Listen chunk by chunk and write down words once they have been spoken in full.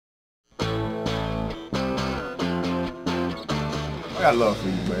got love for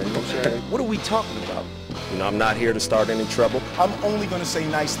you, man. You know what I'm saying? What are we talking about? You know, I'm not here to start any trouble. I'm only going to say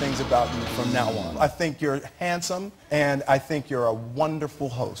nice things about you from now on. I think you're handsome, and I think you're a wonderful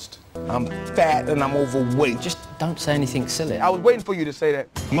host. I'm fat and I'm overweight. Just don't say anything silly. I was waiting for you to say that.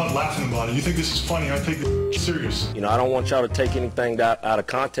 I'm not laughing about it. You think this is funny? I take it serious. You know, I don't want y'all to take anything out of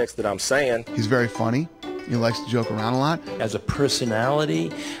context that I'm saying. He's very funny. He likes to joke around a lot. As a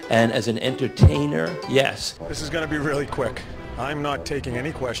personality and as an entertainer, yes. This is going to be really quick. I'm not taking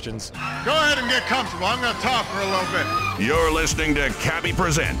any questions. Go ahead and get comfortable. I'm going to talk for a little bit. You're listening to Cabbie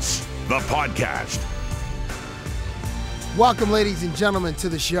Presents, the podcast. Welcome, ladies and gentlemen, to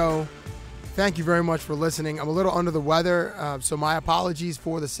the show. Thank you very much for listening. I'm a little under the weather, so my apologies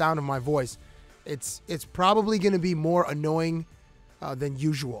for the sound of my voice. It's probably going to be more annoying than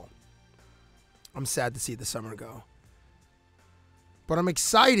usual. I'm sad to see the summer go. But I'm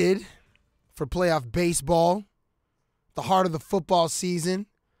excited for playoff baseball, the heart of the football season,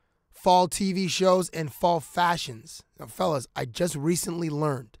 fall TV shows, and fall fashions. Now, fellas, I just recently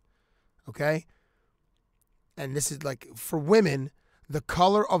learned, okay? And this is like, for women, the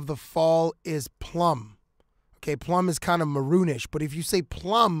color of the fall is plum. Okay, plum is kind of maroonish, but if you say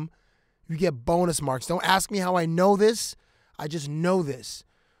plum, you get bonus marks. Don't ask me how I know this. I just know this.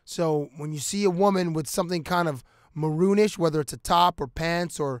 So when you see a woman with something kind of maroonish, whether it's a top or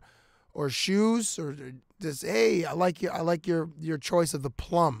pants or shoes, or just, hey, I like your choice of the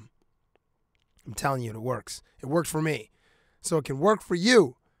plum. I'm telling you, it works. It works for me. So it can work for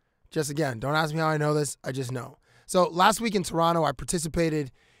you. Just again, don't ask me how I know this. I just know. So last week in Toronto, I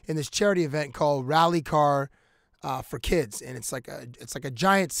participated in this charity event called Rally Car for Kids, and it's like a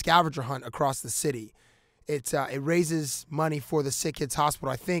giant scavenger hunt across the city. It raises money for the Sick Kids Hospital.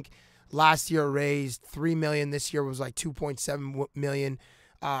 I think last year it raised $3 million. This year was like $2.7 million.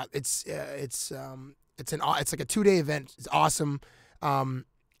 It's like a 2-day event. It's awesome, and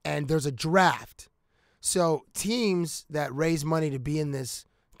there's a draft. So teams that raise money to be in this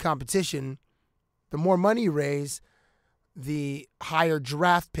competition, the more money you raise, the higher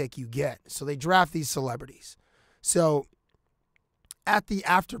draft pick you get. So they draft these celebrities. So at the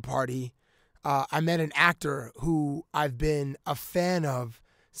after party, I met an actor who I've been a fan of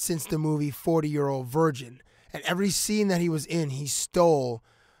since the movie 40-Year-Old Virgin. And every scene that he was in, he stole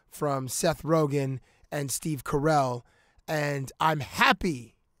from Seth Rogen and Steve Carell. And I'm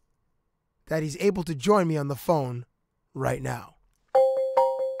happy that he's able to join me on the phone right now.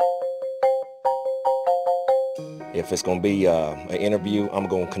 If it's going to be an interview, I'm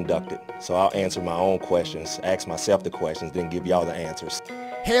going to conduct it. So I'll answer my own questions, ask myself the questions, then give y'all the answers.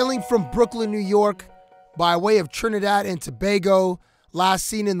 Hailing from Brooklyn, New York, by way of Trinidad and Tobago, last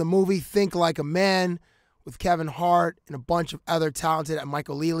seen in the movie Think Like a Man with Kevin Hart and a bunch of other talented,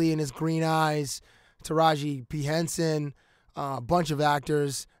 Michael Leahy in his green eyes, Taraji P. Henson, a bunch of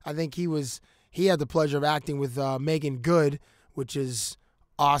actors. I think he had the pleasure of acting with Megan Good, which is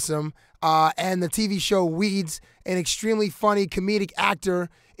awesome. And the TV show Weeds, an extremely funny comedic actor.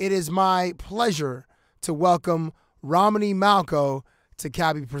 It is my pleasure to welcome Romany Malco to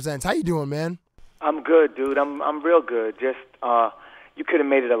Cabbie Presents. How you doing, man? I'm good, dude. I'm real good. Just you could have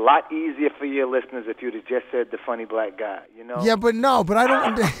made it a lot easier for your listeners if you'd have just said the funny black guy, you know? Yeah, but I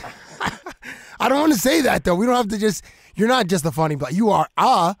don't I don't want to say that, though. We don't have to just, you're not just a funny black, you are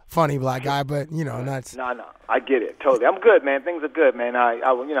a funny black guy, but, you know, that's. No, I get it, totally. I'm good, man. Things are good, man. I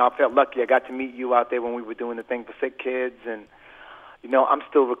felt lucky. I got to meet you out there when we were doing the thing for Sick Kids, and, you know, I'm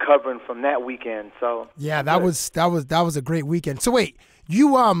still recovering from that weekend, so. Yeah, that was a great weekend. So wait,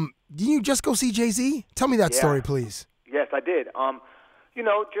 didn't you just go see Jay-Z? Tell me that story, please. Yes, I did. You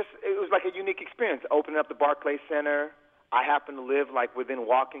know, it was like a unique experience. Opening up the Barclays Center. I happen to live like within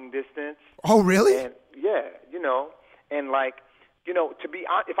walking distance. Oh, really? And, yeah, you know, and like, you know, to be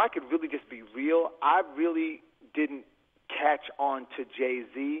honest, if I could really just be real, I really didn't catch on to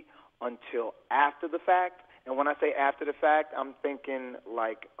Jay-Z until after the fact. And when I say after the fact, I'm thinking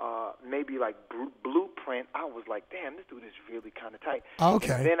like maybe like Blueprint. I was like, damn, this dude is really kind of tight.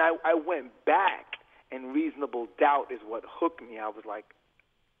 Okay. And then I went back, and Reasonable Doubt is what hooked me. I was like,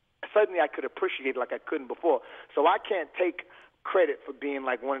 suddenly I could appreciate it like I couldn't before. So I can't take credit for being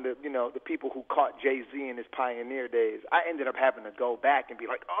like one of the, you know, the people who caught Jay-Z in his pioneer days. I ended up having to go back and be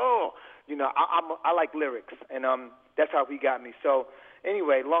like, oh, you know, I like lyrics, and that's how he got me. So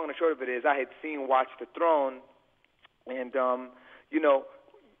anyway, long and the short of it is I had seen Watch the Throne, and, you know,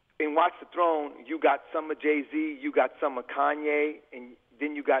 in Watch the Throne, you got some of Jay-Z, you got some of Kanye, and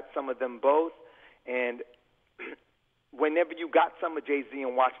then you got some of them both. And whenever you got some of Jay-Z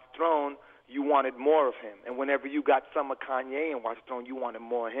and Watch the Throne, you wanted more of him. And whenever you got some of Kanye and Watch the Throne, you wanted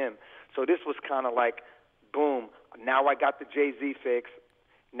more of him. So this was kind of like boom. Now I got the Jay-Z fix.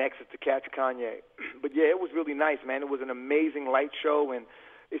 Next is to catch Kanye. But, yeah, it was really nice, man. It was an amazing light show, and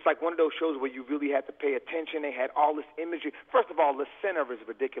it's like one of those shows where you really had to pay attention. They had all this imagery. First of all, the center is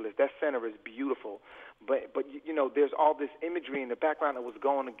ridiculous. That center is beautiful. But you know, there's all this imagery in the background that was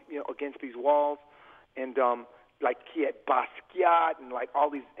going, you know, against these walls. And, like, he had Basquiat and, like, all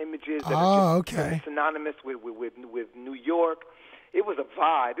these images that are just synonymous with New York. It was a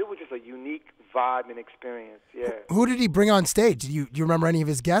vibe. It was just a unique vibe and experience, yeah. Who did he bring on stage? Do you remember any of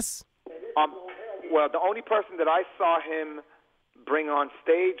his guests? Well, the only person that I saw him bring on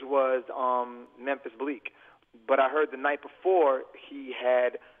stage was Memphis Bleak. But I heard the night before he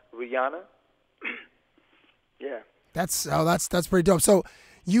had Rihanna. Yeah. That's pretty dope. So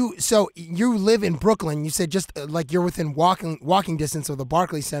you live in Brooklyn. You said just like you're within walking distance of the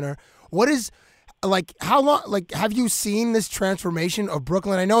Barclays Center. What is like how long like have you seen this transformation of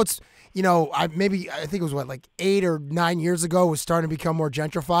Brooklyn? I know it's I think it was like 8 or 9 years ago it was starting to become more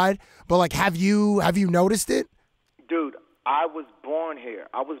gentrified. But like have you noticed it? Dude, I was born here.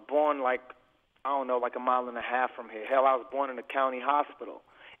 I was born like a mile and a half from here. Hell, I was born in a county hospital.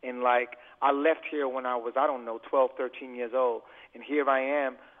 And like I left here when I was 12, 13 years old. And here I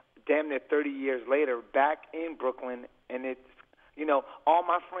am, damn near 30 years later, back in Brooklyn, and it's all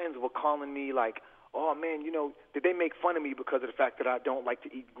my friends were calling me like, oh, man, did they make fun of me because of the fact that I don't like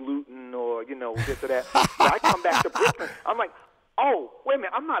to eat gluten or, this or that? So I come back to Brooklyn. I'm like, oh, wait a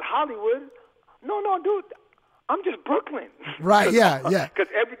minute, I'm not Hollywood. No, dude, I'm just Brooklyn. Right, yeah. Because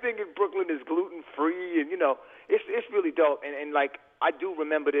everything in Brooklyn is gluten-free, and, it's really dope. And like, I do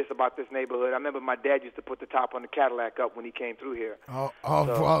remember this about this neighborhood. I remember my dad used to put the top on the Cadillac up when he came through here. Well,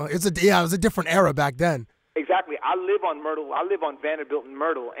 it was a different era back then. Exactly. I live on Myrtle. I live on Vanderbilt and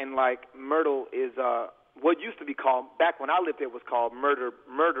Myrtle, and like Myrtle is what used to be called back when I lived there was called Murder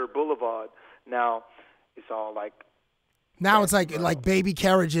Boulevard. Now it's all like. Now it's like baby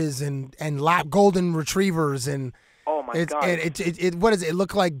carriages and golden retrievers and. Oh my God! It what does it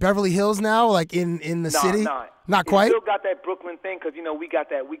look like? Beverly Hills now, like in the city? Not quite. Still got that Brooklyn thing because we got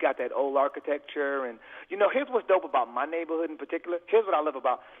that old architecture, and here's what's dope about my neighborhood in particular. Here's what I love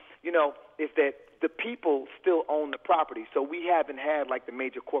about is that the people still own the property, so we haven't had like the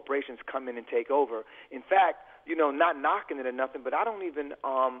major corporations come in and take over. In fact, not knocking it or nothing, but I don't even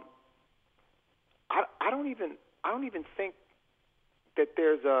think that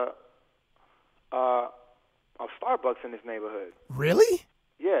there's a Starbucks in this neighborhood. Really?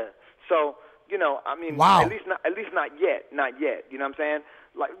 Yeah. So, wow. At least not yet. You know what I'm saying?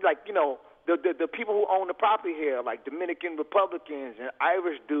 Like the people who own the property here, like Dominican Republicans and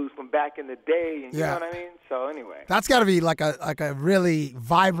Irish dudes from back in the day, and you know what I mean? So anyway. That's got to be like a really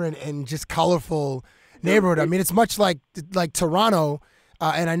vibrant and just colorful neighborhood. I mean, it's much like Toronto,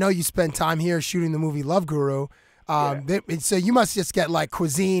 and I know you spent time here shooting the movie Love Guru. So you must just get like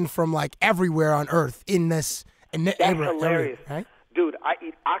cuisine from like everywhere on earth in this neighborhood. Hilarious. Right? Dude, I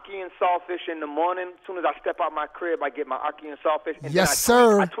eat ackee and saltfish in the morning. As soon as I step out my crib, I get my ackee and saltfish. And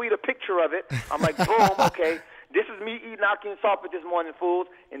sir. I tweet a picture of it. I'm like, boom, okay, this is me eating ackee and saltfish this morning, fools.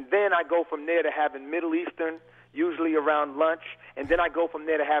 And then I go from there to having Middle Eastern, usually around lunch. And then I go from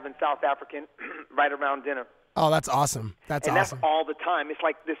there to having South African right around dinner. Oh, that's awesome. That's awesome. That's all the time. It's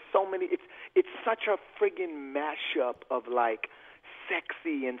like there's so many. It's such a friggin' mashup of like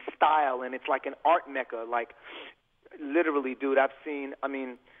sexy and style, and it's like an art mecca. Like literally, dude, I've seen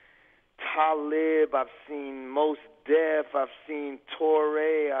Talib, I've seen Mos Def, I've seen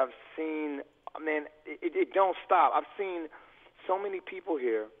Torre, I've seen. Man, it don't stop. I've seen so many people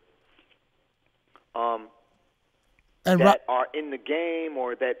here. That are in the game,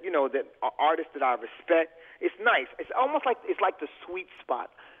 or that that are artists that I respect. It's nice. It's almost like the sweet spot.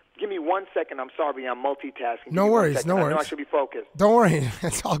 Give me 1 second. I'm sorry, I'm multitasking. No worries. I know I should be focused. Don't worry.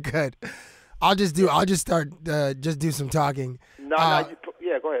 It's all good. I'll just do some talking. No,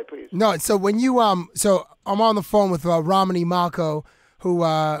 go ahead, please. No, so when you so I'm on the phone with Romany Malco, who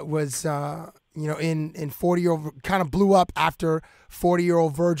was in 40-year-old, kind of blew up after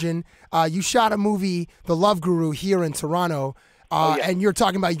 40-Year-Old Virgin. You shot a movie, The Love Guru, here in Toronto, and you're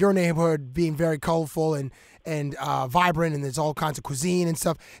talking about your neighborhood being very colorful and vibrant, and there's all kinds of cuisine and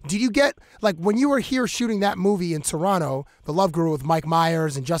stuff. Did you get, like, when you were here shooting that movie in Toronto, The Love Guru with Mike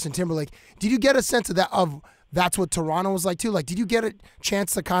Myers and Justin Timberlake, did you get a sense of that's what Toronto was like too? Like, did you get a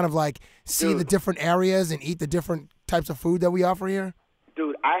chance to kind of like see the different areas and eat the different types of food that we offer here?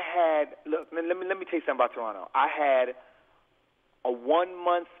 Dude, let me tell you something about Toronto. I had a 1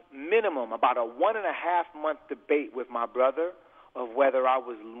 month minimum, about a 1.5 month debate with my brother of whether I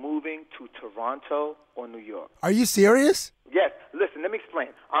was moving to Toronto or New York. Are you serious? Yes. Listen, let me explain.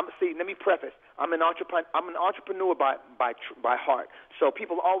 Let me preface. I'm an entrepreneur by heart. So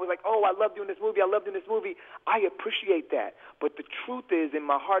people are always like, "Oh, I love doing this movie. I love doing this movie." I appreciate that. But the truth is, in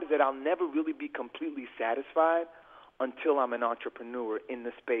my heart, is that I'll never really be completely satisfied until I'm an entrepreneur in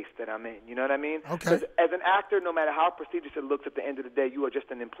the space that I'm in. You know what I mean? Okay. As an actor, no matter how prestigious it looks, at the end of the day, you are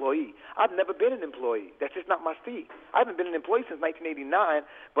just an employee. I've never been an employee. That's just not my speed. I haven't been an employee since 1989,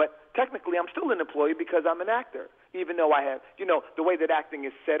 but technically I'm still an employee because I'm an actor. Even though I have, the way that acting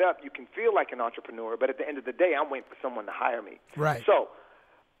is set up, you can feel like an entrepreneur, but at the end of the day, I'm waiting for someone to hire me. Right. So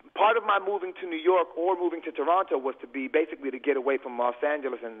part of my moving to New York or moving to Toronto was to get away from Los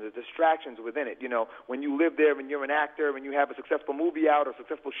Angeles and the distractions within it. When you live there and you're an actor and you have a successful movie out or a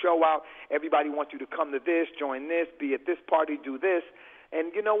successful show out, everybody wants you to come to this, join this, be at this party, do this.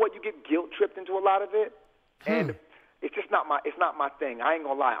 And you know what? You get guilt-tripped into a lot of it. And it's just not my thing. I ain't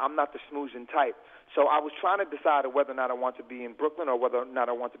going to lie. I'm not the smoozing type. So I was trying to decide whether or not I want to be in Brooklyn or whether or not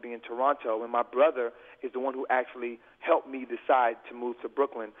I want to be in Toronto. And my brother is the one who actually helped me decide to move to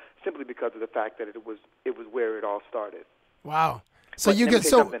Brooklyn simply because of the fact that it was where it all started. Wow. So But you let me get say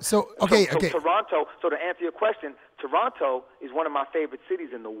so something. okay. Toronto. So to answer your question, Toronto is one of my favorite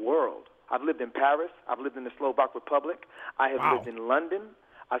cities in the world. I've lived in Paris. I've lived in the Slovak Republic. I have lived in London.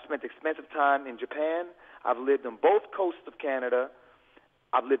 I've spent expensive time in Japan. I've lived on both coasts of Canada.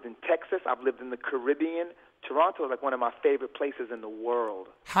 I've lived in Texas. I've lived in the Caribbean. Toronto is like one of my favorite places in the world.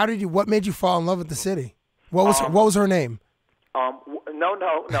 What made you fall in love with the city? What was her name? No.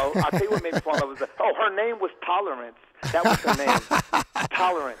 I'll tell you what made me fall in love with her name was Tolerance. That was her name.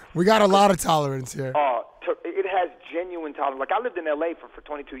 Tolerance. We got a lot of tolerance here. It has genuine tolerance. Like, I lived in L.A. for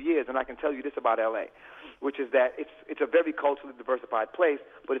 22 years, and I can tell you this about L.A., which is that it's a very culturally diversified place,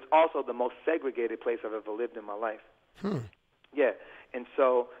 but it's also the most segregated place I've ever lived in my life. Yeah, and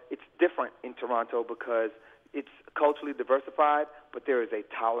so it's different in Toronto because it's culturally diversified, but there is a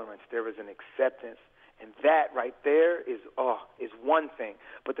tolerance, there is an acceptance, and that right there is one thing.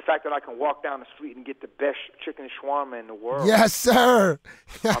 But the fact that I can walk down the street and get the best chicken shawarma in the world. Yes, sir.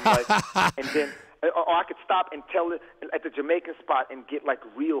 I'm like, and then, or I could stop and tell it at the Jamaican spot and get like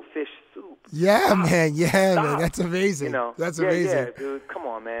real fish soup. Yeah, man. Yeah, man. That's amazing. That's amazing. Yeah, dude. Come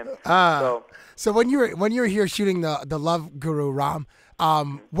on, man. So when you were here shooting the Love Guru, Ram,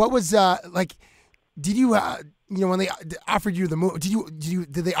 what was like? Did you when they offered you the movie?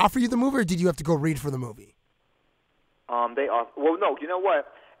 Did they offer you the movie, or did you have to go read for the movie? Well, no. You know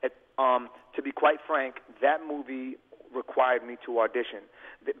what? To be quite frank, that movie required me to audition.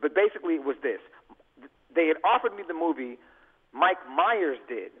 But basically, it was this. They had offered me the movie. Mike Myers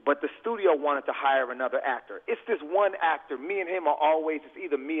did, but the studio wanted to hire another actor. It's this one actor. Me and him are always. It's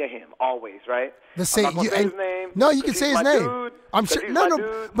either me or him, always, right? The same. I'm not gonna say his name. No, you can say his name. Dude, I'm sure.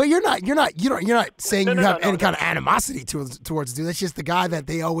 No. But you're not saying you have any kind of animosity towards the dude. That's just the guy that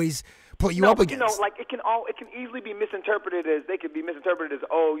they always put you up against. Like it can easily be misinterpreted as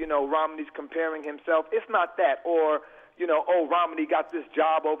Romney's comparing himself. It's not that, or Romney got this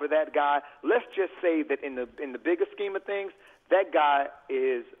job over that guy. Let's just say that in the bigger scheme of things, that guy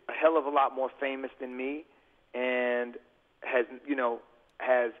is a hell of a lot more famous than me, and has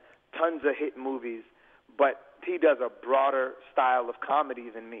tons of hit movies, but he does a broader style of comedy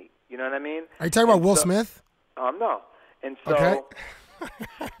than me. You know what I mean? Are you talking about Will Smith? No. And so, okay.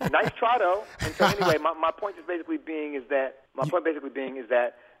 Nice try though. And so anyway, my point is basically being is that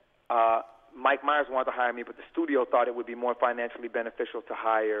Mike Myers wanted to hire me, but the studio thought it would be more financially beneficial to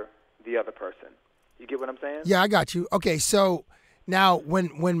hire the other person. You get what I'm saying? Yeah, I got you. Okay, so now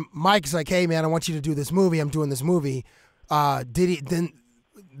when Mike's like, "Hey, man, I want you to do this movie. I'm doing this movie," did he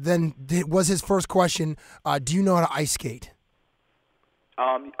then was his first question? Do you know how to ice skate?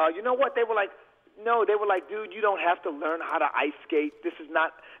 You know what? They were like, no. They were like, dude, you don't have to learn how to ice skate. This is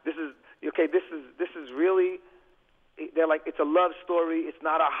really. They're like, it's a love story. It's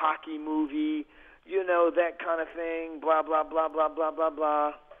not a hockey movie. That kind of thing. Blah blah blah blah blah blah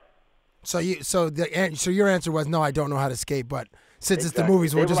blah. So your answer was no, I don't know how to skate, but since it's the Exactly.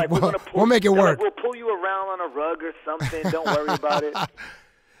 movies, we'll make it work. work. Like, we'll pull you around on a rug or something. Don't worry about it.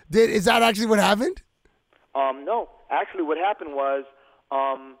 Is that actually what happened? No, actually, what happened was,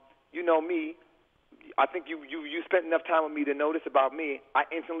 me. I think you spent enough time with me to notice about me. I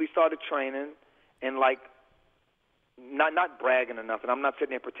instantly started training, and like, not bragging or nothing. I'm not sitting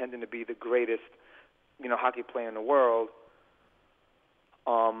there pretending to be the greatest, hockey player in the world.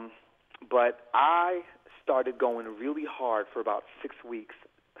 But I started going really hard for about 6 weeks,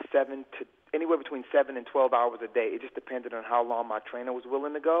 anywhere between 7 and 12 hours a day. It just depended on how long my trainer was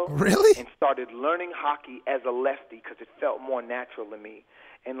willing to go. Really? And started learning hockey as a lefty because it felt more natural to me.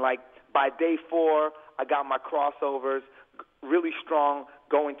 And like by day 4, I got my crossovers really strong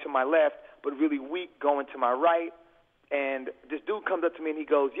going to my left, but really weak going to my right. And this dude comes up to me and he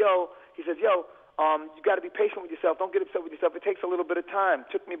says, yo, you got to be patient with yourself. Don't get upset with yourself. It takes a little bit of time. It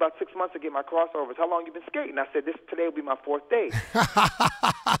took me about 6 months to get my crossovers. How long you been skating? I said, today will be my 4th day.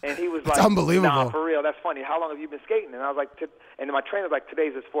 And he was like, it's unbelievable. Nah, for real, that's funny. How long have you been skating? And I was like, and my trainer's like,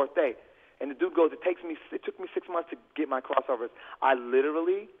 today's his 4th day. And the dude goes, it took me 6 months to get my crossovers. I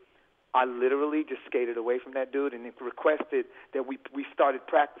literally just skated away from that dude and requested that we started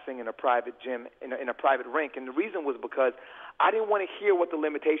practicing in a private gym, in a private rink. And the reason was because I didn't want to hear what the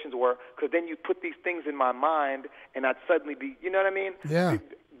limitations were, because then you put these things in my mind and I'd suddenly be, you know what I mean? Yeah.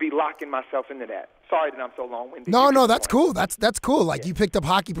 Be locking myself into that. Sorry that I'm so long-winded. No, that's cool. That's cool. Like, you picked up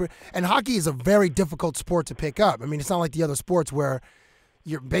hockey, and hockey is a very difficult sport to pick up. I mean, it's not like the other sports where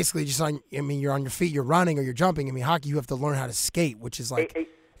you're basically just you're on your feet, you're running or you're jumping. I mean, hockey, you have to learn how to skate, which is like...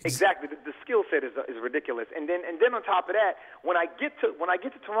 Exactly, the skill set is ridiculous, and then on top of that, when I get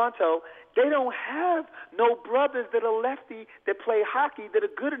to Toronto, they don't have no brothers that are lefty that play hockey that are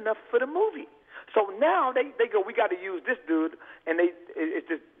good enough for the movie. So now they go, we got to use this dude, and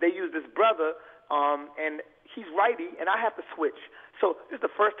they use this brother, and he's righty, and I have to switch. So this is the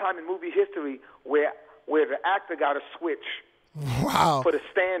first time in movie history where the actor got to switch. Wow. For the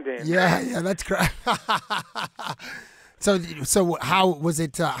stand-in. Yeah, that's correct. So how was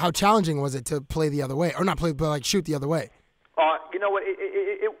it? How challenging was it to play the other way, or not play, but like shoot the other way? You know what?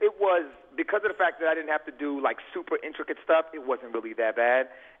 It was, because of the fact that I didn't have to do like super intricate stuff. It wasn't really that bad.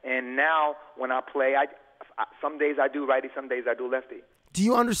 And now when I play, some days I do righty, some days I do lefty. Do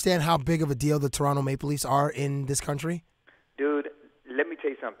you understand how big of a deal the Toronto Maple Leafs are in this country? Dude, let me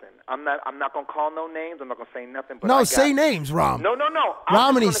tell you something. I'm not gonna call no names. I'm not gonna say nothing. But no, say names, Rom. No.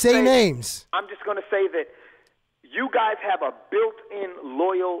 Romany, say names. I'm just gonna say that you guys have a built-in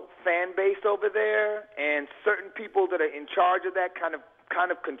loyal fan base over there, and certain people that are in charge of that kind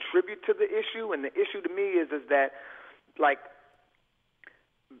of contribute to the issue. And the issue to me is that, like,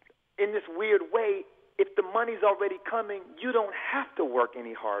 in this weird way, if the money's already coming, you don't have to work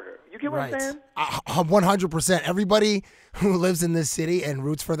any harder. You get what I'm saying? 100%. Everybody who lives in this city and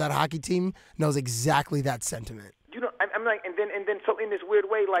roots for that hockey team knows exactly that sentiment. You know, I'm like, and then so in this weird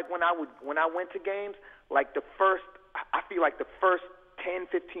way, like when I went to games, like I feel like the first 10,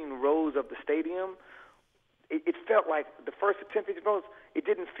 15 rows of the stadium, it felt like the first 10, 15 rows, it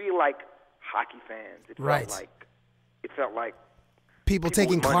didn't feel like hockey fans. It felt like people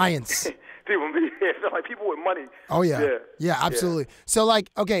taking clients. It felt like people with money. Oh yeah, yeah, absolutely. Yeah. So like,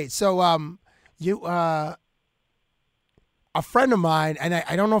 okay, so you a friend of mine, and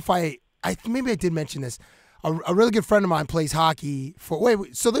I don't know if maybe I did mention this. A really good friend of mine plays hockey for.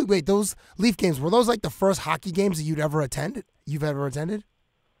 Wait. So those Leaf games, were those like the first hockey games that you've ever attended?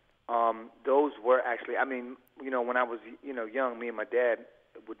 Those were actually. I mean, you know, when I was young, me and my dad,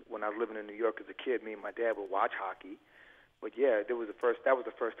 when I was living in New York as a kid, me and my dad would watch hockey. But yeah, that was the first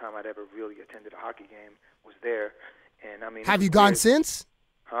time I'd ever really attended a hockey game. Was there, and I mean. Have you gone since?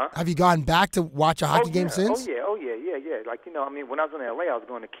 Huh? Have you gone back to watch a hockey game since? Oh yeah. Like, you know, I mean, when I was in LA, I was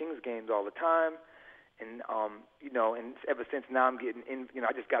going to Kings games all the time. And, you know, and ever since now I'm getting in, you know,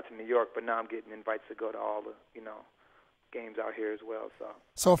 I just got to New York, but now I'm getting invites to go to all the, you know, games out here as well.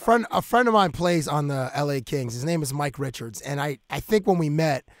 So a friend of mine plays on the LA Kings. His name is Mike Richards. And I think when we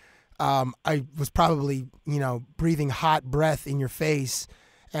met, I was probably, you know, breathing hot breath in your face.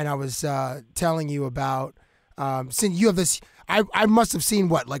 And I was telling you about, since you have this, I must have seen,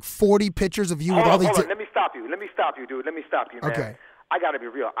 what, like 40 pictures of you with all these. Hold on, let me stop you, dude. Let me stop you, man. Okay. I got to be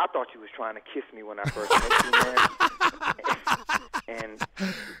real. I thought you was trying to kiss me when I first met you, man. And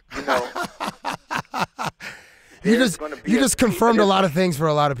you know, you just confirmed a lot of things for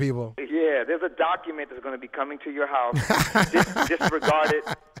a lot of people. Yeah, there's a document that's going to be coming to your house.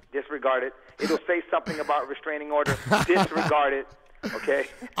 Disregard it. It'll say something about restraining order. Disregard it. Okay.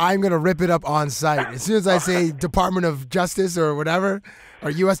 I'm going to rip it up on site as soon as I say Department of Justice or whatever,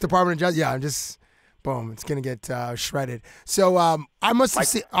 or U.S. Department of Justice. Yeah, I'm just. Boom! It's gonna get shredded. So I must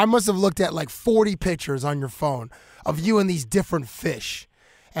have looked at like 40 pictures on your phone of you and these different fish,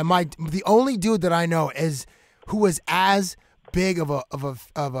 and the only dude that I know who was as big of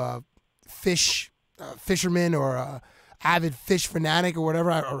a fisherman or a avid fish fanatic or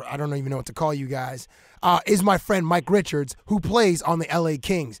whatever. I don't even know what to call you guys. Is my friend Mike Richards, who plays on the LA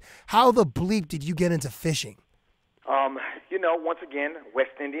Kings. How the bleep did you get into fishing? You know, once again,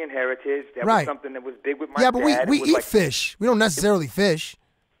 West Indian heritage. That was something that was big with my dad. Yeah, but we eat fish. We don't necessarily fish.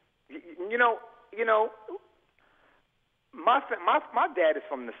 my dad is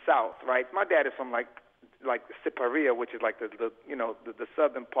from the South, right? My dad is from like Siparia, which is like the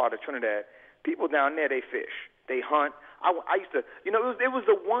southern part of Trinidad. People down there, they fish, they hunt. I used to, it was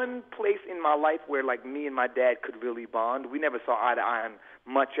the one place in my life where like me and my dad could really bond. We never saw eye to eye on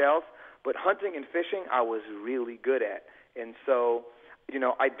much else, but hunting and fishing I was really good at, and so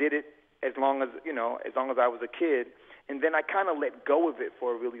I did it as long as I was a kid. And then I kind of let go of it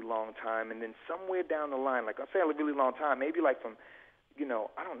for a really long time. And then somewhere down the line, like I say a really long time, maybe like from,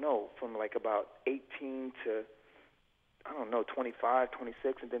 I don't know, from like about 18 to, 25,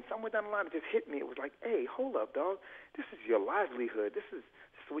 26. And then somewhere down the line, it just hit me. It was like, hey, hold up, dog. This is your livelihood. This is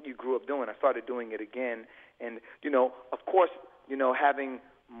what you grew up doing. I started doing it again. And, of course, having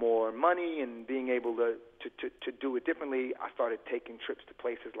more money and being able to do it differently, I started taking trips to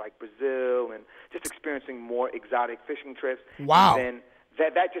places like Brazil and just experiencing more exotic fishing trips. Wow. And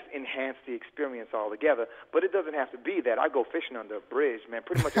then that just enhanced the experience altogether. But it doesn't have to be that. I go fishing under a bridge, man.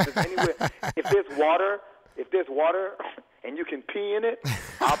 Pretty much if there's anywhere, if there's water and you can pee in it,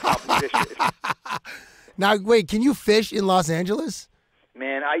 I'll probably fish it. Now, wait, can you fish in Los Angeles?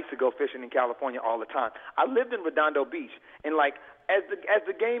 Man, I used to go fishing in California all the time. I lived in Redondo Beach, and like as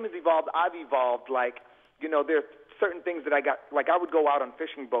the game has evolved, I've evolved. Like, there are certain things that I got. Like, I would go out on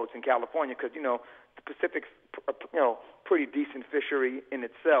fishing boats in California because the Pacific's pretty decent fishery in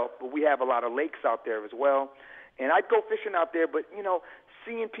itself, but we have a lot of lakes out there as well. And I'd go fishing out there, but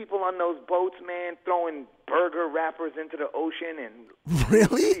seeing people on those boats, man, throwing burger wrappers into the ocean and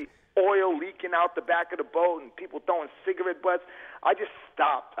really oil leaking out the back of the boat and people throwing cigarette butts, I just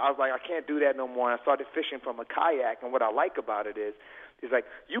stopped. I was like, I can't do that no more. And I started fishing from a kayak. And what I like about it is like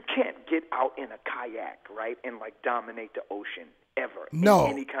you can't get out in a kayak, right, and like dominate the ocean ever in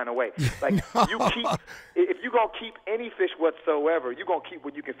any kind of way. Like if you're going to keep any fish whatsoever, you're going to keep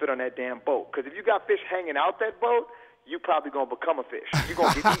what you can fit on that damn boat. Because if you got fish hanging out that boat, you're probably going to become a fish. You're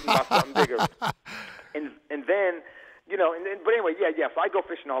going to get eaten by something bigger. And then, but anyway, yeah. So I go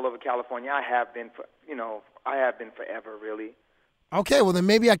fishing all over California. I have been forever, really. Okay, well then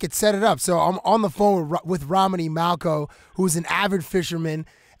maybe I could set it up. So I'm on the phone with Romany Malco, who's an avid fisherman,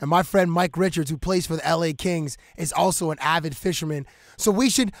 and my friend Mike Richards, who plays for the LA Kings, is also an avid fisherman. So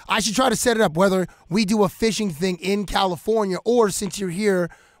I should try to set it up, whether we do a fishing thing in California or since you're here,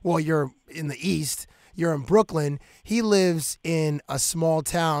 well, you're in the East, you're in Brooklyn. He lives in a small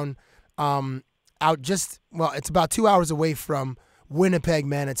town it's about 2 hours away from Winnipeg,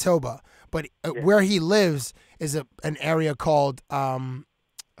 Manitoba. But where he lives is an area called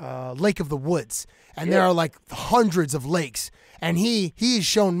Lake of the Woods. And there are like hundreds of lakes. And he's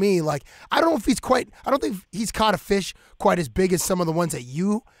shown me, like, I don't think he's caught a fish quite as big as some of the ones that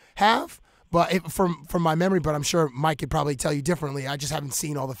you have. But from my memory, but I'm sure Mike could probably tell you differently. I just haven't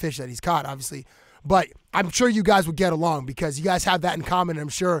seen all the fish that he's caught, obviously. But I'm sure you guys would get along because you guys have that in common. And I'm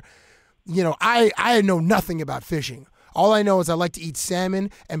sure, I know nothing about fishing. All I know is I like to eat salmon,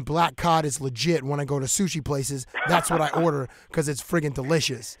 and black cod is legit when I go to sushi places. That's what I order because it's friggin'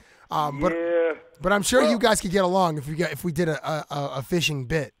 delicious. But I'm sure you guys could get along if we did a fishing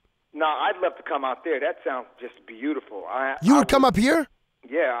bit. No, I'd love to come out there. That sounds just beautiful. You would come up here?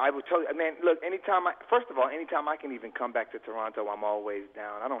 Yeah, I would tell you. Man, look, anytime I can even come back to Toronto, I'm always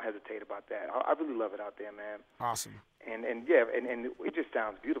down. I don't hesitate about that. I really love it out there, man. Awesome. And it just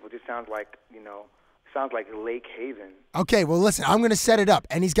sounds beautiful. It just sounds like, sounds like Lake Haven. Okay, well, listen, I'm going to set it up.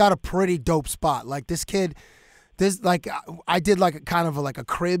 And he's got a pretty dope spot. Like, this kid, I did like a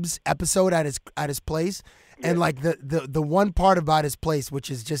Cribs episode at his place. Yeah. And like the one part about his place, which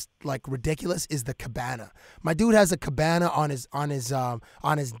is just like ridiculous, is the cabana. My dude has a cabana on his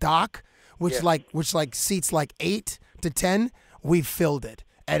dock, which seats like 8 to 10. We've filled it,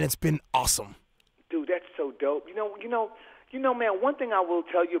 and it's been awesome. Dude, that's so dope. Man, one thing I will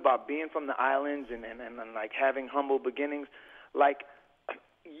tell you about being from the islands and like having humble beginnings, like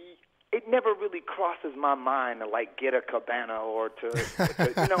it never really crosses my mind to like get a cabana or to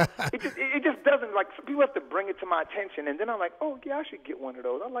it just doesn't. Like, some people have to bring it to my attention, and then I'm like, oh yeah, I should get one of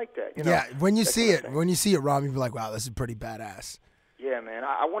those. I like that. Yeah, when you see it, Rob, you'll be like, wow, this is pretty badass. Yeah, man.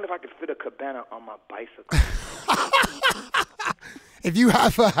 I wonder if I could fit a cabana on my bicycle. If you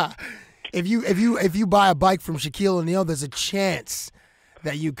have if you buy a bike from Shaquille O'Neal, there's a chance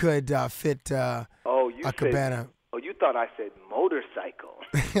that you could fit a cabana. You thought I said motorcycle.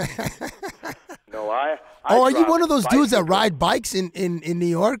 No, I are you one of those dudes that ride bikes in New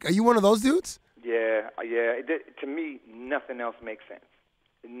York? Are you one of those dudes? Yeah. To me, nothing else makes sense.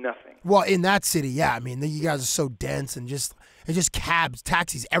 Nothing. Well, in that city, yeah. I mean, you guys are so dense and just cabs,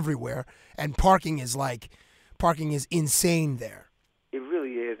 taxis everywhere, and parking is insane there. It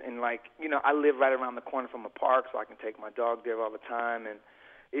really is. And, like, you know, I live right around the corner from a park, so I can take my dog there all the time. And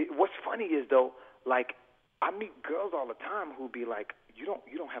what's funny is, though, like, I meet girls all the time who be like, you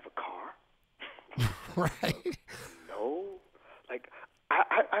don't have a car? Right. No. Like,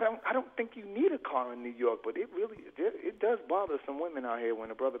 I don't think you need a car in New York, but it does bother some women out here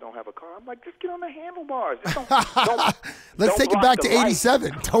when a brother don't have a car. I'm like, just get on the handlebars. Just don't Let's take it back to light.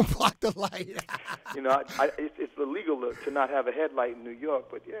 87. Don't block the light. You know, it's illegal to not have a headlight in New York,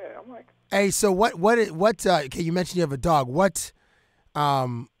 but yeah, I'm like. Hey, so what? Okay, you mentioned you have a dog. What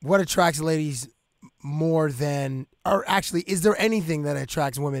attracts ladies more than, or actually, is there anything that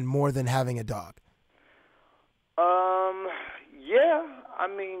attracts women more than having a dog? Yeah. I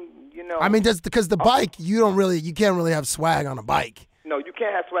mean, you know. I mean, because the bike, you can't really have swag on a bike. No, you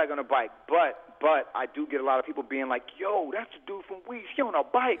can't have swag on a bike, but I do get a lot of people being like, yo, that's the dude from Weeds, he on a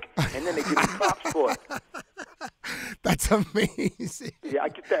bike, and then they give me props for it. That's amazing. Yeah, I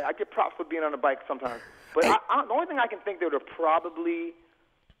get that. I get props for being on a bike sometimes. But the only thing I can think that would probably,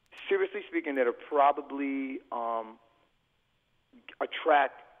 seriously speaking, that would probably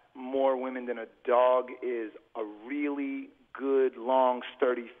attract more women than a dog is a really good, long,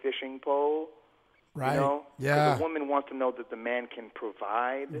 sturdy fishing pole. Right. You know? Yeah. 'Cause the woman wants to know that the man can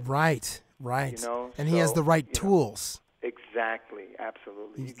provide. Right. You know? And he has the right tools. Exactly.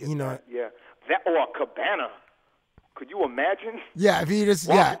 Absolutely. You get You know. that. Yeah. That or a cabana. Could you imagine? Yeah. If he just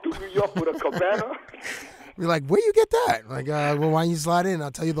Walking through New York with a cabana. We're like, where you get that? Like, well, why don't you slide in?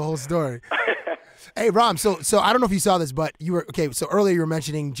 I'll tell you the whole story. Hey, Rom, so I don't know if you saw this, but you were, okay, so earlier you were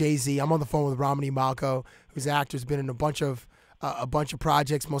mentioning Jay-Z. I'm on the phone with Romany Malco, who's an actor, has been in a bunch of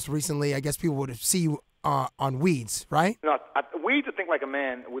projects. Most recently, I guess people would see you on Weeds, right? No, Weeds to Think Like a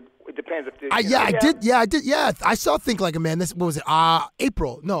Man, it depends if I did. Yeah, I saw Think Like a Man. What was it?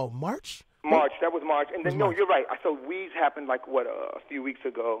 April. No, March? March. That was March. And then, no, you're right. I saw Weeds happened like, a few weeks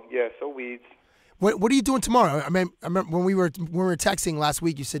ago. Yeah, so Weeds. What are you doing tomorrow? I remember when we were texting last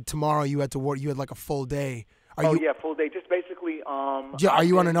week. You said tomorrow you had to work. You had like a full day. Yeah, full day. Just basically. Are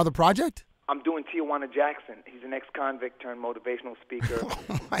you on another project? I'm doing Tijuana Jackson. He's an ex-convict turned motivational speaker.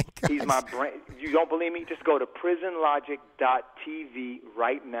 Oh my God. He's my brain. You don't believe me? Just go to prisonlogic.tv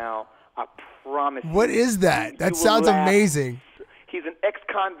right now. I promise. What is that? That sounds amazing. He's an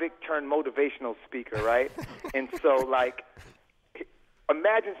ex-convict turned motivational speaker, right? And so, like.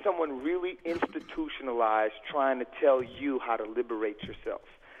 Imagine someone really institutionalized trying to tell you how to liberate yourself,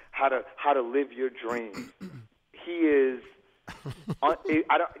 how to live your dreams. He is, he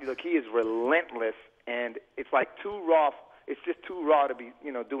is relentless, and it's like too raw. It's just too raw to be,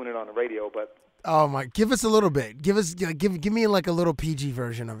 doing it on the radio. But oh my, give us a little bit. Give me like a little PG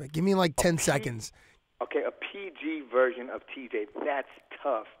version of it. Give me like 10 seconds. Okay, a PG version of TJ. That's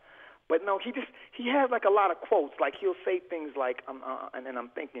tough. But no, he has like a lot of quotes. Like he'll say things like, and then I'm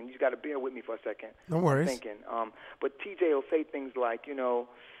thinking, you got to bear with me for a second. No worries. I'm thinking, but TJ will say things like, would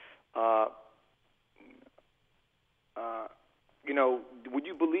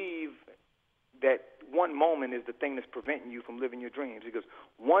you believe that one moment is the thing that's preventing you from living your dreams? He goes,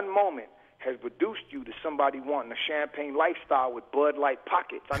 one moment has reduced you to somebody wanting a champagne lifestyle with Bud Light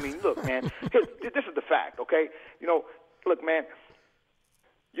pockets. I mean, look, man, this is the fact, okay? Look, man.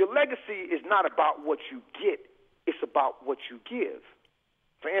 Your legacy is not about what you get. It's about what you give.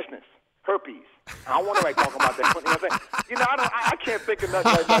 For instance, herpes. I don't want to talk about that. You know what I'm saying? I can't think of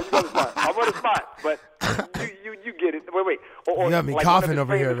nothing right now. You got the spot. I'm on the spot, but you get it. Wait. Or, you got me like coughing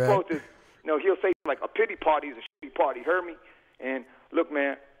over here, man. Is, he'll say like a pity party is a shitty party. Heard me? And look,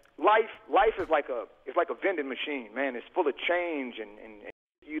 man, life is like a vending machine, man. It's full of change and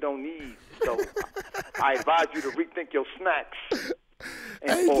you don't need. So I advise you to rethink your snacks.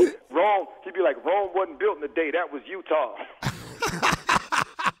 And Rome, he'd be like, Rome wasn't built in a day. That was Utah.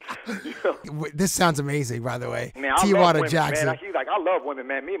 This sounds amazing, by the way. Man, Tijuana Jackson. Man. He's like, I love women,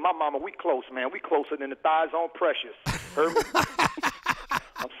 man. Me and my mama, we close, man. We closer than the thighs on Precious. Heard me?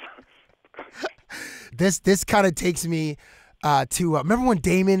 This kind of takes me to remember when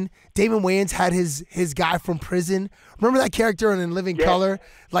Damon Wayans had his guy from prison. Remember that character in Living Color?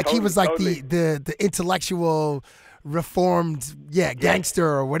 Like he was like the intellectual. Reformed, gangster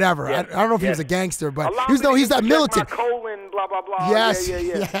or whatever. Yes. I don't know if he was a gangster, but he's that militant. Colon, blah blah blah. Yes,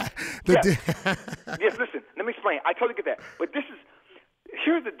 yeah. Yes, listen, let me explain. I totally get that, but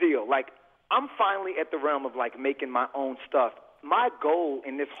here's the deal. Like, I'm finally at the realm of like making my own stuff. My goal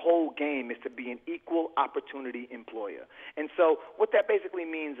in this whole game is to be an equal opportunity employer, and so what that basically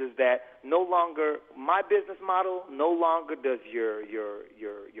means is that no longer my business model no longer does your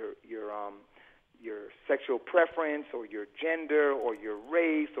sexual preference or your gender or your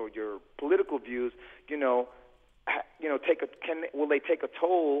race or your political views, will they take a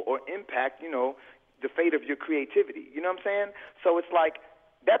toll or impact, the fate of your creativity? You know what I'm saying? So it's like,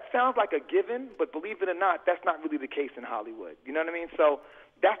 that sounds like a given, but believe it or not, that's not really the case in Hollywood. You know what I mean? So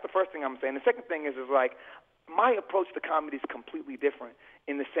that's the first thing I'm saying. The second thing is like, my approach to comedy is completely different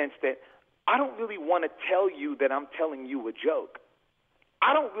in the sense that I don't really want to tell you that I'm telling you a joke.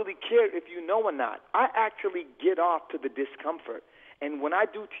 I don't really care if you know or not. I actually get off to the discomfort. And when I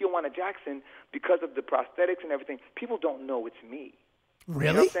do Tijuana Jackson, because of the prosthetics and everything, people don't know it's me. Really?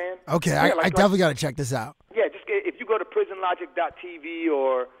 You know what I'm saying? Okay, Yeah, I definitely got to check this out. Yeah, if you go to prisonlogic.tv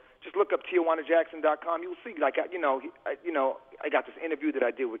or just look up TijuanaJackson.com, you'll see, like, I got this interview that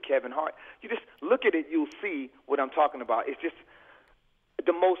I did with Kevin Hart. You just look at it, you'll see what I'm talking about. It's just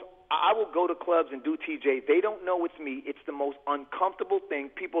the most, I will go to clubs and do TJ. They don't know it's me. It's the most uncomfortable thing.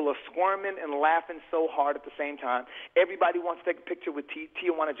 People are squirming and laughing so hard at the same time. Everybody wants to take a picture with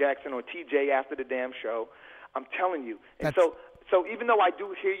Tijuana Jackson or TJ after the damn show. I'm telling you. And so even though I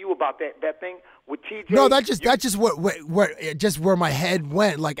do hear you about that thing with TJ, no, that's just where my head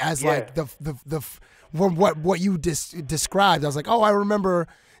went. Like like what you described. I was like, oh, I remember.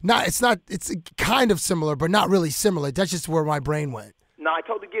 It's kind of similar, but not really similar. That's just where my brain went. No, I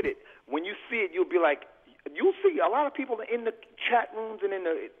totally get it. When you see it, you'll see a lot of people in the chat rooms and in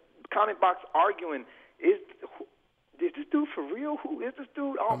the comment box arguing. Is this dude for real? Who is this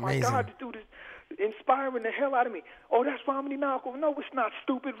dude? Oh, amazing. My God, this dude is inspiring the hell out of me. Oh, that's Romany Malco. No, it's not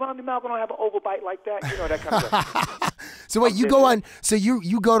stupid. Romany Malco don't have an overbite like that. You know, that kind of stuff. So wait, you go on. So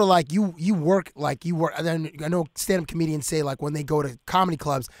you go to like you work. And then I know stand-up comedians say like when they go to comedy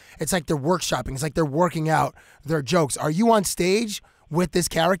clubs, it's like they're workshopping. It's like they're working out their jokes. Are you on stage with this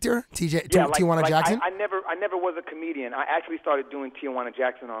character, Tijuana Jackson? I never was a comedian. I actually started doing Tijuana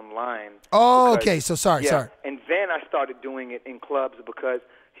Jackson online. Oh, okay. So sorry. And then I started doing it in clubs because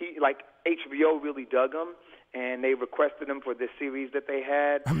HBO really dug him, and they requested him for this series that they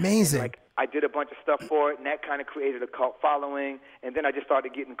had. Amazing. And, I did a bunch of stuff for it, and that kind of created a cult following. And then I just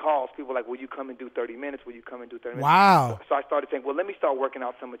started getting calls. People were like, will you come and do 30 minutes? Will you come and do 30 minutes? Wow. So I started saying, well, let me start working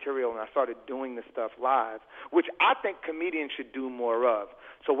out some material, and I started doing this stuff live, which I think comedians should do more of.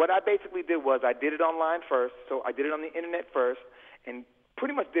 So what I basically did was I did it online first. So I did it on the internet first, and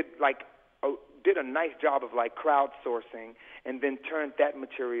pretty much did a nice job of crowdsourcing, and then turned that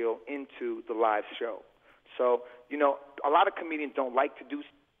material into the live show. So, a lot of comedians don't like to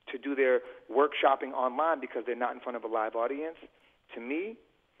do their workshopping online because they're not in front of a live audience. To me,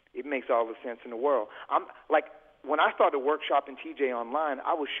 it makes all the sense in the world. When I started workshopping TJ online,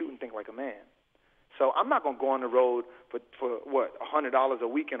 I was shooting Think Like a Man. So I'm not going to go on the road for what, $100 a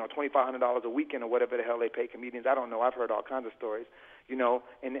weekend or $2,500 a weekend or whatever the hell they pay comedians. I don't know. I've heard all kinds of stories,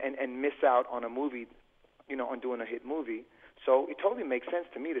 and miss out on a movie, on doing a hit movie. So it totally makes sense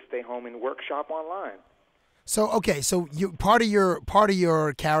to me to stay home and workshop online. So okay, so part of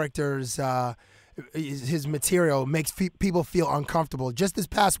your character's his material makes people feel uncomfortable. Just this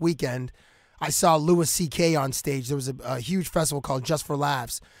past weekend, I saw Louis C.K. on stage. There was a huge festival called Just for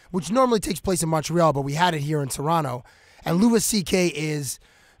Laughs, which normally takes place in Montreal, but we had it here in Toronto. And Louis C.K. is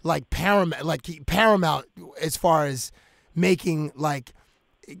like paramount as far as making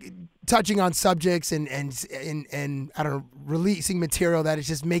touching on subjects and I don't know, releasing material that it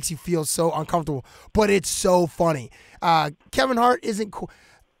just makes you feel so uncomfortable, but it's so funny. Kevin Hart isn't cool.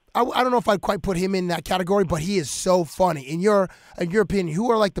 I don't know if I'd quite put him in that category, but he is so funny. In your opinion,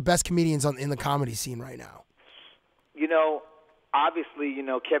 who are the best comedians in the comedy scene right now? Obviously,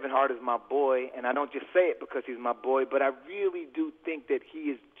 Kevin Hart is my boy, and I don't just say it because he's my boy, but I really do think that he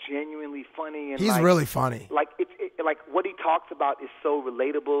is genuinely funny. And he's really funny. Like what he talks about is so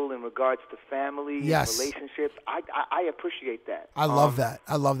relatable in regards to family and relationships. I appreciate that. I love that.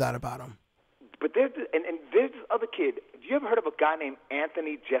 I love that about him. But there's this other kid. Have you ever heard of a guy named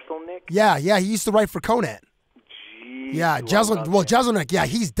Anthony Jeselnik? Yeah, he used to write for Conan. Jeez, yeah, Jeselnik, yeah,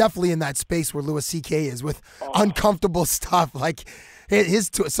 he's definitely in that space where Louis C.K. is with uncomfortable stuff. Like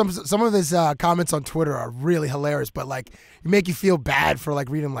some of his comments on Twitter are really hilarious, but make you feel bad for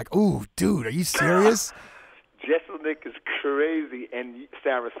reading them. Ooh, dude, are you serious? Jeselnik is crazy, and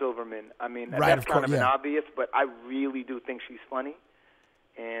Sarah Silverman. I mean, right, that's kind of an obvious, but I really do think she's funny,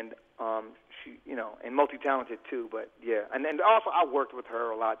 and she, and multi-talented too. But yeah, and also I worked with her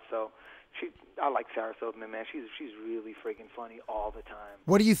a lot, so I like Sarah Silverman, man. She's really freaking funny all the time.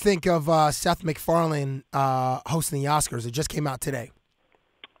 What do you think of Seth MacFarlane hosting the Oscars? It just came out today.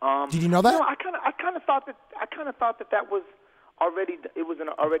 Did you know that? No, I kind of thought that was already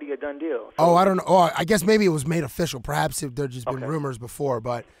already a done deal. So, I don't know. Oh, I guess maybe it was made official. Perhaps there's just been rumors before.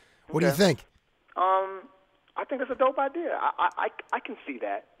 But what do you think? I think it's a dope idea. I can see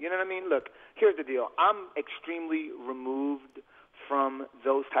that. You know what I mean? Look, here's the deal. I'm extremely removed from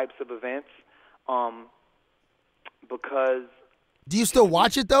those types of events because. Do you still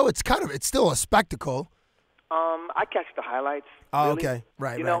watch it though? It's still a spectacle. I catch the highlights. Oh, really. okay,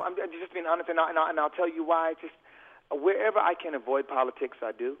 right. You know, I'm just being honest, and I'll tell you why. Just wherever I can avoid politics,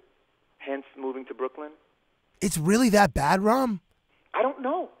 I do. Hence, moving to Brooklyn. It's really that bad, Rom? I don't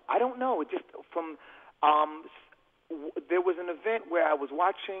know. It just from there was an event where I was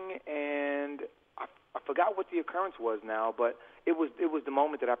watching, and I forgot what the occurrence was now, but it was the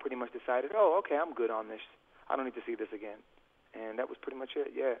moment that I pretty much decided, oh, okay, I'm good on this. I don't need to see this again, and that was pretty much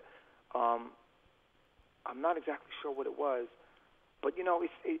it. Yeah. I'm not exactly sure what it was, but you know,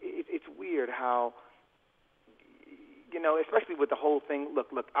 it's weird how, you know, especially with the whole thing.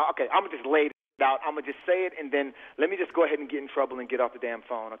 Look. Okay, I'm gonna just lay it out. I'm gonna just say it, and then let me just go ahead and get in trouble and get off the damn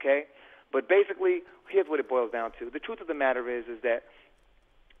phone. Okay? But basically, here's what it boils down to. The truth of the matter is that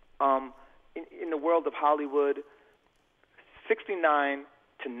in the world of Hollywood, 69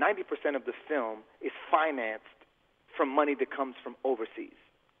 to 90% of the film is financed from money that comes from overseas.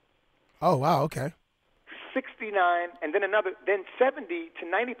 Oh wow, okay. 69, and then 70 to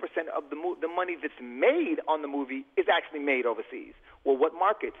 90% of the money that's made on the movie is actually made overseas. Well, what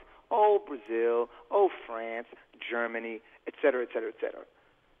markets? Oh, Brazil, oh, France, Germany, et cetera, et cetera, et cetera.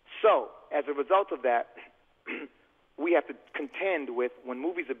 So, as a result of that, we have to contend with when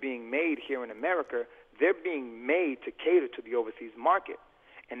movies are being made here in America, they're being made to cater to the overseas market.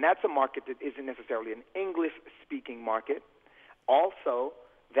 And that's a market that isn't necessarily an English-speaking market. Also,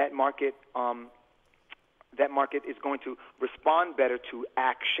 that market is going to respond better to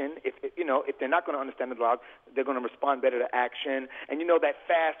action. If they're not going to understand the dialogue, they're going to respond better to action. And you know that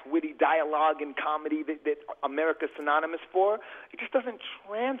fast, witty dialogue and comedy that America's synonymous for, it just doesn't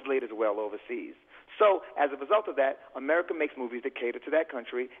translate as well overseas. So as a result of that, America makes movies that cater to that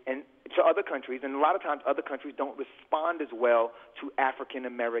country and to other countries, and a lot of times other countries don't respond as well to African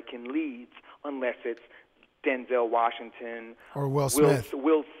American leads unless it's Denzel Washington or Will Smith.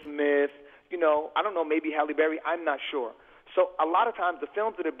 Will Smith. You know, I don't know, maybe Halle Berry, I'm not sure. So a lot of times the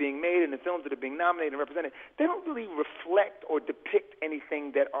films that are being made and the films that are being nominated and represented, they don't really reflect or depict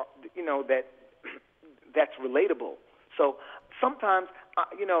anything that are, you know, that's relatable. So sometimes,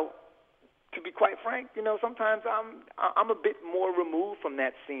 you know, to be quite frank, you know, sometimes I'm a bit more removed from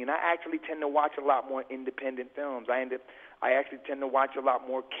that scene. I actually tend to watch a lot more independent films. I actually tend to watch a lot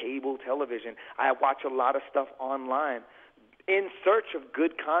more cable television. I watch a lot of stuff online, in search of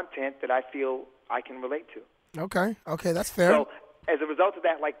good content that I feel I can relate to. Okay, that's fair. So as a result of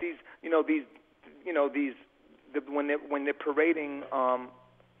that, like when they're parading, when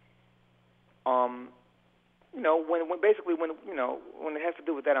it has to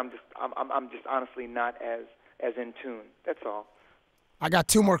do with that, I'm just honestly not as in tune. That's all. I got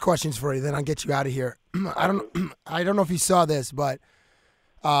two more questions for you, then I'll get you out of here. I don't know if you saw this, but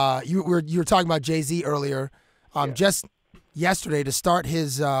you were talking about Jay-Z earlier. Just yesterday, to start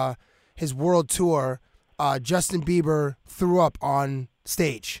his world tour, Justin Bieber threw up on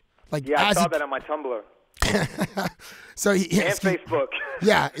stage. Like, yeah, I saw that on my Tumblr. So and Facebook.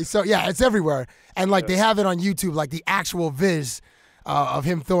 Yeah, it's everywhere, and like they have it on YouTube, like the actual viz of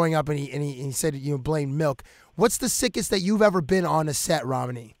him throwing up, and he said, you know, blame milk. What's the sickest that you've ever been on a set,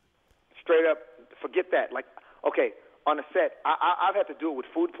 Romany? Straight up, forget that. Like, okay, on a set, I've had to do it with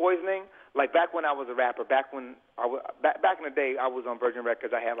food poisoning. Like back when I was a rapper, back in the day, I was on Virgin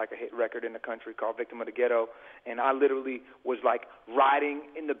Records. I had like a hit record in the country called "Victim of the Ghetto," and I literally was like riding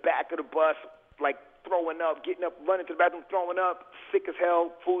in the back of the bus, like throwing up, getting up, running to the bathroom, throwing up, sick as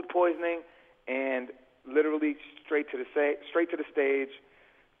hell, food poisoning, and literally straight to the stage,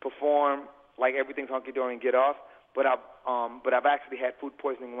 perform like everything's hunky dory and get off. But I've actually had food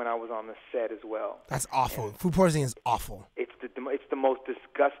poisoning when I was on the set as well. That's awful. And food poisoning is awful. It's the most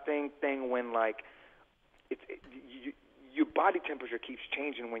disgusting thing when like your body temperature keeps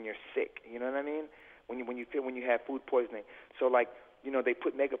changing when you're sick. You know what I mean? When you have food poisoning. So like, you know, they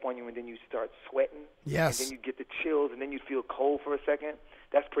put makeup on you and then you start sweating. Yes. And then you get the chills and then you feel cold for a second.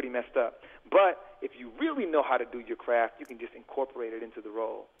 That's pretty messed up. But if you really know how to do your craft, you can just incorporate it into the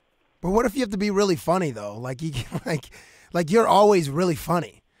role. But what if you have to be really funny though? Like you're always really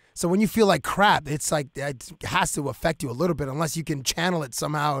funny. So when you feel like crap, it's like it has to affect you a little bit, unless you can channel it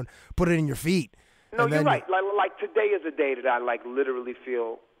somehow and put it in your feet. No, you're right. Like today is a day that I like literally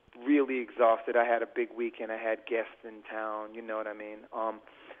feel really exhausted. I had a big weekend. I had guests in town. You know what I mean?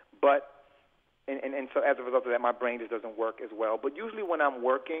 And so as a result of that, my brain just doesn't work as well. But usually when I'm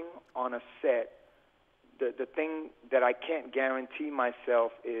working on a set, the thing that I can't guarantee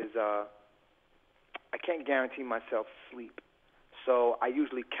myself is I can't guarantee myself sleep. So I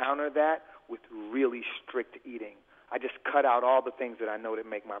usually counter that with really strict eating. I just cut out all the things that I know that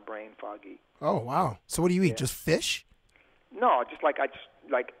make my brain foggy. Oh, wow. So what do you eat? Just fish? No, just like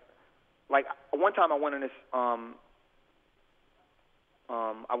one time I went on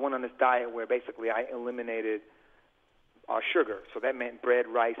this diet where basically I eliminated sugar. So that meant bread,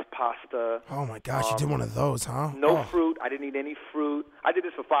 rice, pasta. Oh my gosh, you did one of those, huh? No fruit. I didn't eat any fruit. I did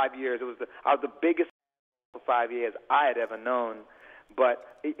this for 5 years. I was the biggest for 5 years I had ever known.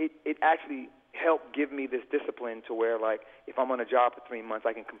 But it actually helped give me this discipline to where, like, if I'm on a job for 3 months,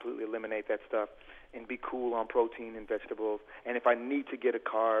 I can completely eliminate that stuff and be cool on protein and vegetables. And if I need to get a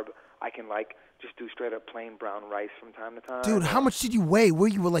carb, I can, like, just do straight up plain brown rice from time to time. Dude, how much did you weigh? Were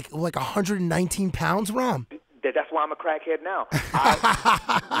you like 119 pounds, Rom? That's why I'm a crackhead now.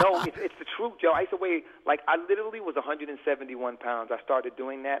 No, it's the truth, Joe. I used to weigh, like, I literally was 171 pounds. I started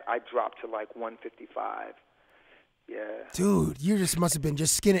doing that. I dropped to, like, 155. Yeah. Dude, you just must have been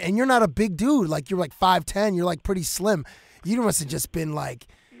just skinny. And you're not a big dude. Like, you're like 5'10". You're like pretty slim. You must have just been like,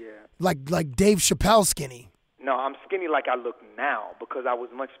 like Dave Chappelle skinny. No, I'm skinny like I look now because I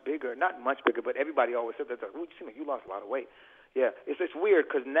was much bigger. Not much bigger, but everybody always said that. Oh, you seem like you lost a lot of weight. Yeah, it's weird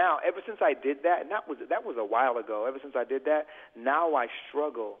because now, ever since I did that, and that was a while ago. Ever since I did that, now I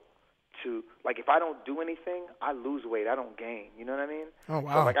struggle to, like, if I don't do anything, I lose weight. I don't gain. You know what I mean? Oh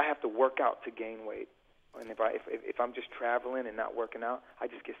wow. So, like, I have to work out to gain weight. And if I'm just traveling and not working out, I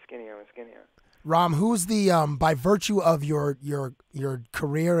just get skinnier and skinnier. Rom, who's the by virtue of your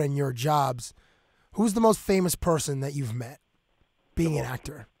career and your jobs, who's the most famous person that you've met, being an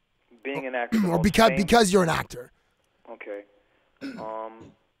actor? Being an actor, or because you're an actor. Okay.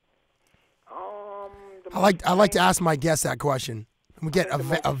 I like to ask my guests that question. We get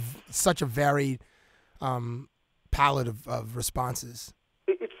such a varied palette of responses.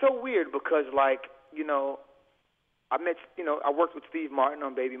 It's so weird because, like, you know, I worked with Steve Martin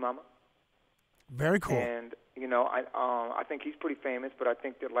on Baby Mama. Very cool. And, you know, I think he's pretty famous, but I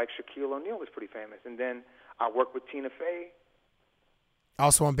think that, like, Shaquille O'Neal was pretty famous. And then I worked with Tina Fey.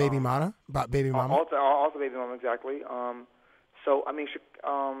 Also on Baby Mama? About Baby Mama? Also Baby Mama, exactly. So, I mean,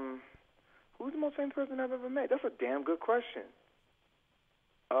 who's the most famous person I've ever met? That's a damn good question.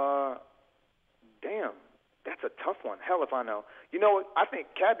 Damn. That's a tough one. Hell if I know. You know what? I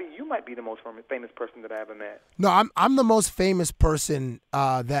think, Cabbie, you might be the most famous person that I ever met. No, I'm the most famous person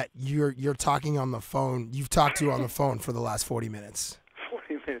that you're talking on the phone. You've talked to on the phone for the last 40 minutes.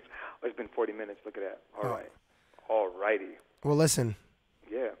 40 minutes. Oh, it's been 40 minutes. Look at that. All right. All righty. Well, listen.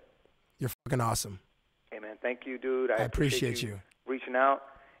 Yeah. You're fucking awesome. Hey, man. Thank you, dude. I appreciate you reaching out.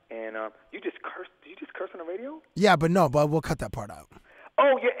 And you just cursed. Did you just curse on the radio? Yeah, but we'll cut that part out.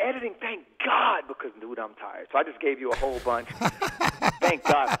 Oh, you're editing. Thank God, because, dude, I'm tired. So I just gave you a whole bunch. Thank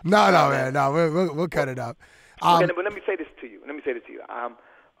God. No, man. No, we'll cut it up. Okay, but let me say this to you.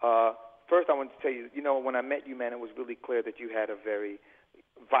 First, I want to tell you, you know, when I met you, man, it was really clear that you had a very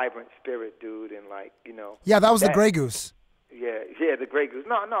vibrant spirit, dude, and, like, you know. Yeah, that was the Grey Goose. Yeah, the Grey Goose.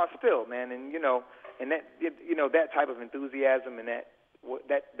 No, still, man, and, you know, and that, you know, that type of enthusiasm and that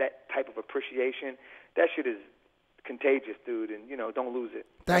type of appreciation, that shit is contagious, dude, and, you know, don't lose it.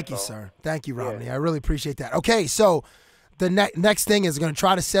 Thank you, sir. Thank you, Romany. I really appreciate that. Okay, so the next thing is going to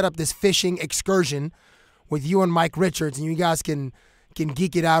try to set up this fishing excursion with you and Mike Richards, and you guys can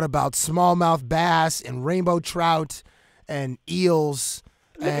geek it out about smallmouth bass and rainbow trout and eels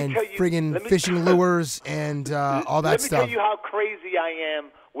and friggin' fishing lures and all that stuff. Let me tell you how crazy I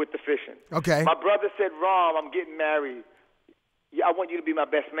am with the fishing. Okay. My brother said, Rom, I'm getting married. Yeah, I want you to be my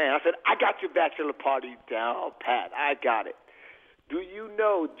best man. I said, I got your bachelor party down, Pat. I got it. Do you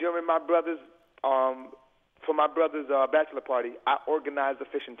know, during my brother's, for my brother's bachelor party, I organized a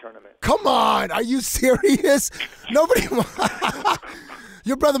fishing tournament. Come on. Are you serious? Nobody.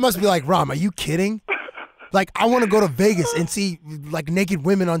 Your brother must be like, Rom, are you kidding? Like, I want to go to Vegas and see, like, naked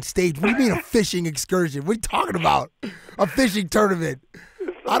women on stage. What do you mean a fishing excursion? What are you talking about? A fishing tournament.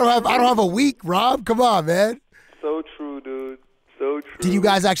 I don't have a week, Rob. Come on, man. So true, dude. So true. Did you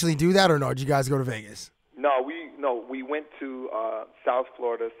guys actually do that or no? Did you guys go to Vegas? No, we went to South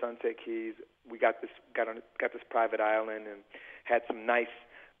Florida, Sunset Keys. We got this private island and had some nice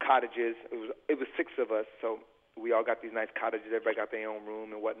cottages. It was 6 of us, so we all got these nice cottages. Everybody got their own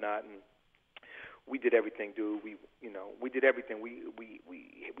room and whatnot, and we did everything, dude. We did everything. We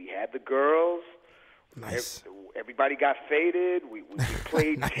had the girls. Nice. Everybody got faded. We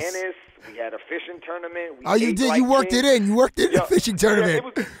played nice. Tennis. We had a fishing tournament. You did. You worked it in. You worked in the fishing tournament.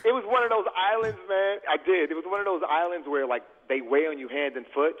 Yeah, it was one of those islands, man. I did. It was one of those islands where, like, they weigh on you hand and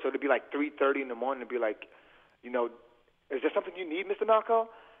foot. So it'd be like 3:30 in the morning. It'd be like, you know, is there something you need, Mr. Malco?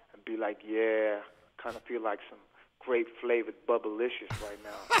 I'd be like, yeah, kind of feel like some grape-flavored bubblicious right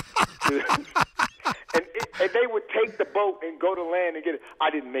now. and they would take the boat and go to land and get it. I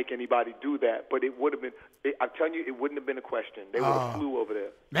didn't make anybody do that, but it would have been. I'm telling you, it wouldn't have been a question. They would have flew over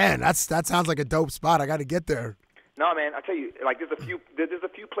there. Man, that sounds like a dope spot. I got to get there. No, man, I tell you, like there's a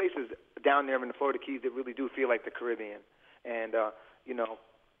few places down there in the Florida Keys that really do feel like the Caribbean, and I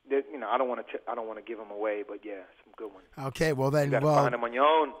don't want to give them away, but yeah, some good ones. Okay, well then, you gotta find them on your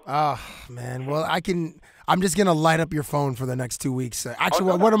own. Oh man, well I'm just gonna light up your phone for the next 2 weeks.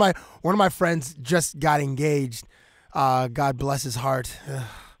 Actually, one of my friends just got engaged. God bless his heart.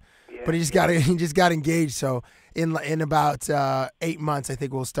 But he just got engaged. So in about 8 months, I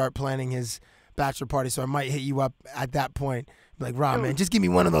think we'll start planning his bachelor party. So I might hit you up at that point. Be like, Ron, man, just give me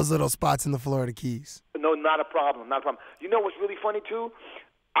one of those little spots in the Florida Keys. No, not a problem. Not a problem. You know what's really funny too?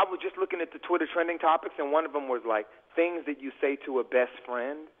 I was just looking at the Twitter trending topics, and one of them was like things that you say to a best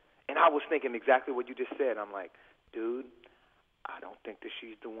friend. And I was thinking exactly what you just said. I'm like, dude, I don't think that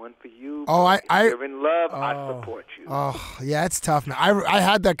she's the one for you. Oh, if you're in love, I support you. Oh, yeah, it's tough. Now, I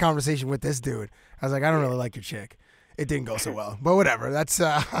had that conversation with this dude. I was like, I don't really like your chick. It didn't go so well. But whatever. That's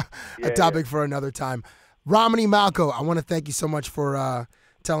a topic for another time. Romany Malco, I want to thank you so much for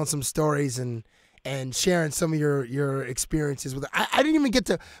telling some stories and sharing some of your experiences with it. I didn't even get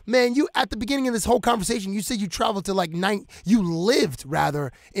to, man, you at the beginning of this whole conversation, you said you traveled to you lived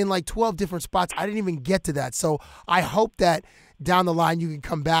rather in like 12 different spots. I didn't even get to that. So I hope that down the line you can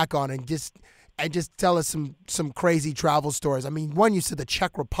come back on and just tell us some crazy travel stories. I mean, one, you said the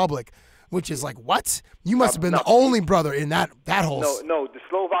Czech Republic, which is like, what? You must have been the only brother in that whole... No, the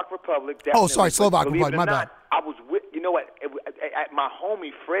Slovak Republic. Definitely. Oh, sorry, Slovak Republic, my bad. I was with, you know what, my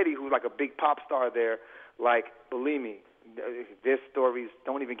homie Freddie, who's like a big pop star there, like, believe me, their stories,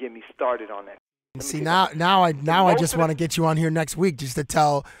 don't even get me started on that. See, now I just want to get you on here next week just to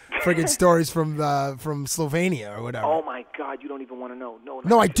tell friggin' stories from Slovenia or whatever. Oh my God, you don't even want to know.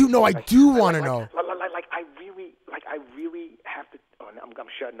 No, I do know. I do want to know. I really have to. Oh, I'm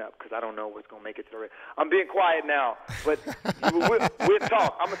shutting up because I don't know what's gonna make it to the radio. I'm being quiet now, but we'll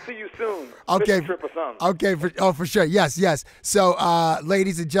talk. I'm gonna see you soon. Okay. Trip or something. Okay. For sure. Yes. So,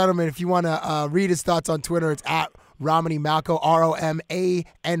 ladies and gentlemen, if you want to read his thoughts on Twitter, it's at Romany Malco,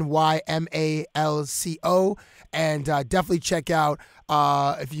 ROMANYMALCO, and definitely check out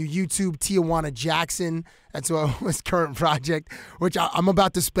if you YouTube Tijuana Jackson. That's his current project, which I'm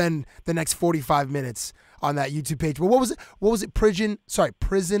about to spend the next 45 minutes on that YouTube page. Well, what was it?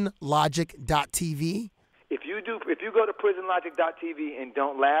 PrisonLogic.tv. If you go to PrisonLogic.tv and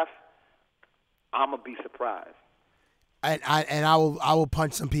don't laugh, I'm gonna be surprised. And I will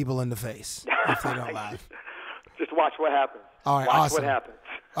punch some people in the face if they don't laugh. Just watch what happens. All right, watch awesome. what happens.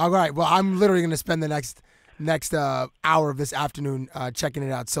 All right. Well, I'm literally going to spend the next hour of this afternoon checking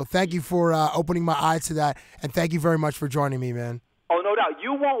it out. So thank you for opening my eyes to that, and thank you very much for joining me, man. Oh, no doubt.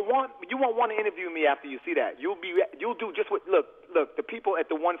 You won't want to interview me after you see that. You'll do just what. Look. The people at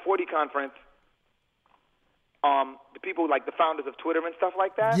the 140 conference, the people like the founders of Twitter and stuff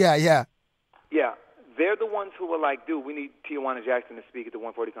like that. Yeah. They're the ones who were like, dude, we need Tijuana Jackson to speak at the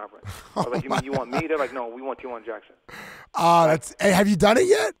 140 conference. I was like, you mean you want me? They're like, no, we want Tijuana Jackson. Hey, have you done it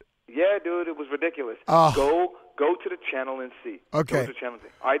yet? Yeah, dude, it was ridiculous. Go to the channel and see. Okay. Go to the channel and see.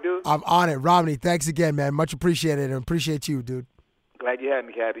 All right, dude? I'm on it. Romany, thanks again, man. Much appreciated, and appreciate you, dude. Glad you had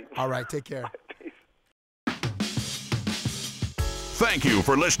me, Cabbie. All right, take care. Peace. Thank you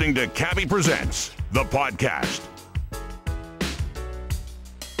for listening to Cabbie Presents, the podcast.